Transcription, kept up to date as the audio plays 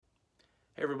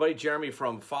Hey everybody, Jeremy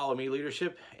from Follow Me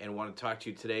Leadership, and want to talk to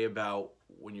you today about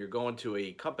when you're going to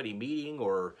a company meeting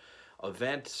or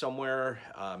event somewhere.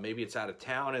 Maybe it's out of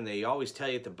town, and they always tell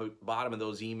you at the bottom of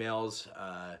those emails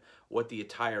what the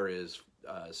attire is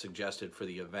suggested for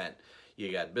the event.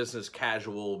 You got business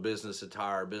casual, business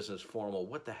attire, business formal.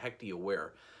 What the heck do you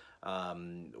wear?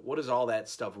 What does all that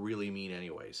stuff really mean,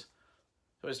 anyways?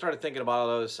 So I started thinking about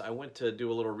all this. I went to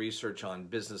do a little research on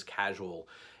business casual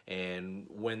and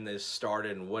when this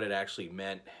started and what it actually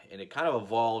meant. And it kind of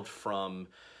evolved from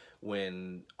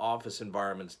when office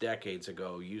environments decades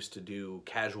ago used to do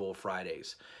casual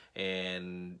Fridays.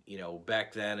 And,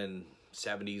 back then in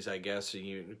 70s, I guess,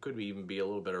 it could even be a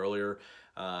little bit earlier.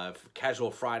 If Casual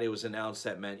Friday was announced,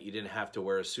 that meant you didn't have to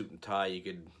wear a suit and tie. You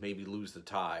could maybe lose the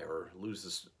tie or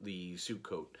lose the suit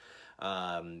coat.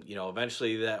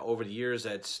 Eventually that over the years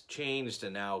that's changed,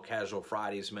 and now Casual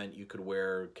Fridays meant you could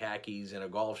wear khakis and a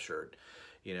golf shirt.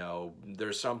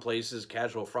 There's some places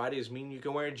Casual Fridays mean you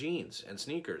can wear jeans and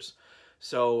sneakers.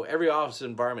 So every office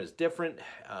environment is different.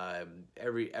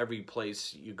 Every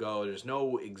place you go, there's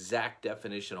no exact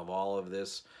definition of all of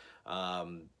this.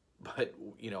 But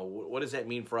what does that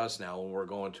mean for us now when we're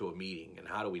going to a meeting, and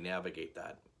how do we navigate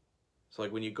that? So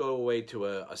like when you go away to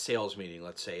a sales meeting,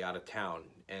 let's say out of town,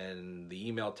 and the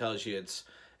email tells you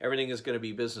everything is going to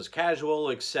be business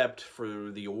casual except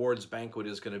for the awards banquet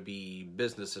is going to be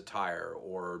business attire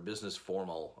or business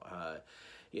formal.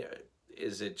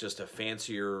 Is it just a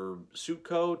fancier suit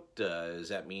coat? Does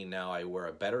that mean now I wear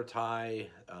a better tie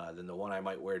than the one I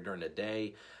might wear during the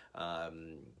day?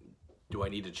 Do I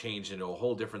need to change into a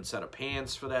whole different set of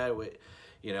pants for that?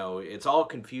 It's all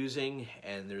confusing,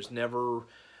 and there's never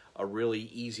a really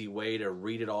easy way to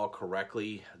read it all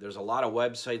correctly. There's a lot of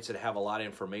websites that have a lot of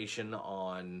information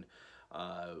on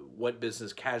what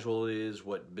business casual is,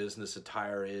 what business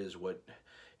attire is,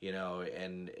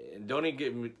 and don't even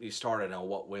get me started on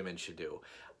what women should do.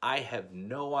 I have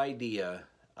no idea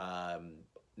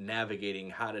navigating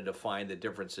how to define the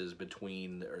differences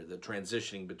between, or the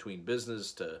transitioning between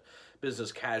business to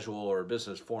business casual or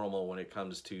business formal when it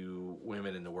comes to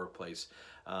women in the workplace.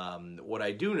 What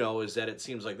I do know is that it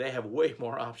seems like they have way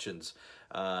more options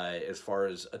as far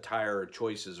as attire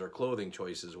choices or clothing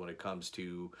choices when it comes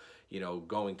to,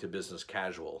 going to business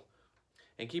casual.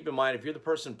 And keep in mind, if you're the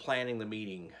person planning the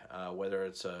meeting, whether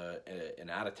it's an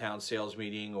out-of-town sales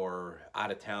meeting or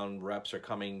out-of-town reps are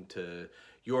coming to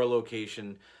your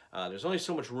location, there's only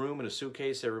so much room in a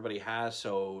suitcase everybody has.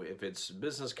 So if it's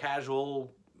business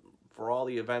casual for all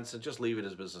the events, then just leave it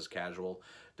as business casual.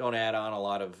 Don't add on a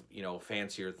lot of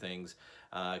fancier things,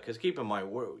 because keep in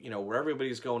mind, where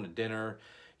everybody's going to dinner.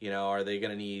 Are they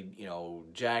going to need,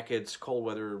 jackets, cold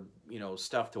weather,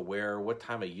 stuff to wear? What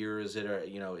time of year is it?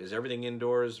 Is everything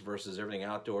indoors versus everything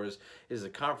outdoors? Is the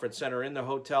conference center in the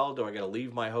hotel? Do I got to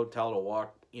leave my hotel to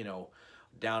walk,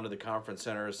 down to the conference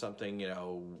center or something?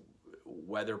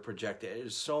 Weather projected.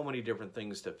 There's so many different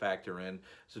things to factor in.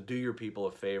 So do your people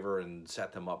a favor and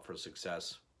set them up for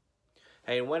success.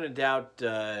 Hey, and when in doubt,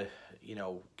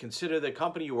 consider the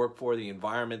company you work for, the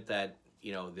environment that,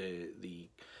 the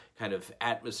kind of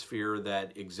atmosphere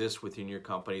that exists within your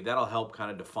company. That'll help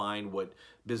kind of define what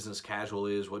business casual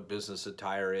is, what business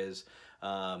attire is.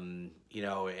 And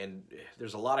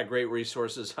there's a lot of great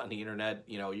resources on the internet.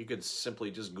 You could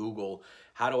simply just Google,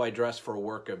 how do I dress for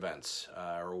work events?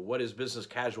 Or what is business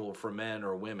casual for men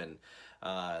or women?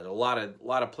 A lot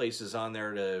of places on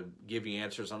there to give you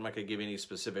answers. I'm not going to give you any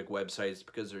specific websites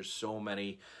because there's so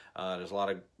many. There's a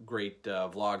lot of great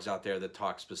vlogs out there that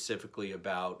talk specifically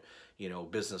about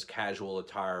business casual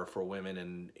attire for women,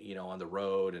 and on the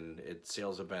road and at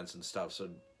sales events and stuff. So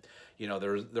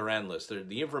they're endless.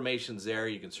 The information's there.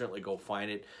 You can certainly go find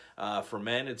it. For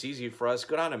men, it's easy for us.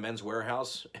 Go down to Men's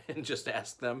Warehouse and just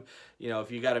ask them.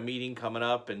 If you got a meeting coming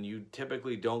up and you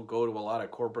typically don't go to a lot of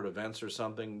corporate events or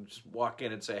something, just walk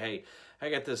in and say, hey,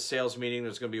 I got this sales meeting.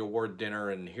 There's going to be a award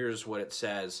dinner, and here's what it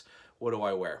says. What do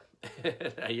I wear? You're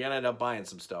going to end up buying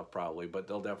some stuff probably, but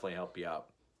they'll definitely help you out.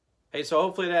 Hey, so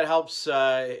hopefully that helps.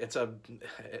 It's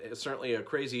certainly a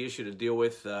crazy issue to deal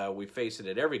with. We face it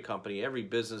at every company, every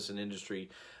business and industry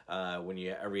when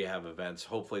you have events.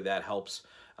 Hopefully that helps.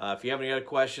 If you have any other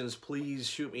questions, please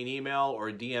shoot me an email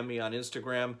or DM me on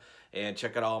Instagram, and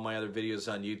check out all my other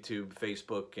videos on YouTube,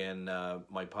 Facebook, and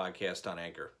my podcast on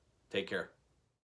Anchor. Take care.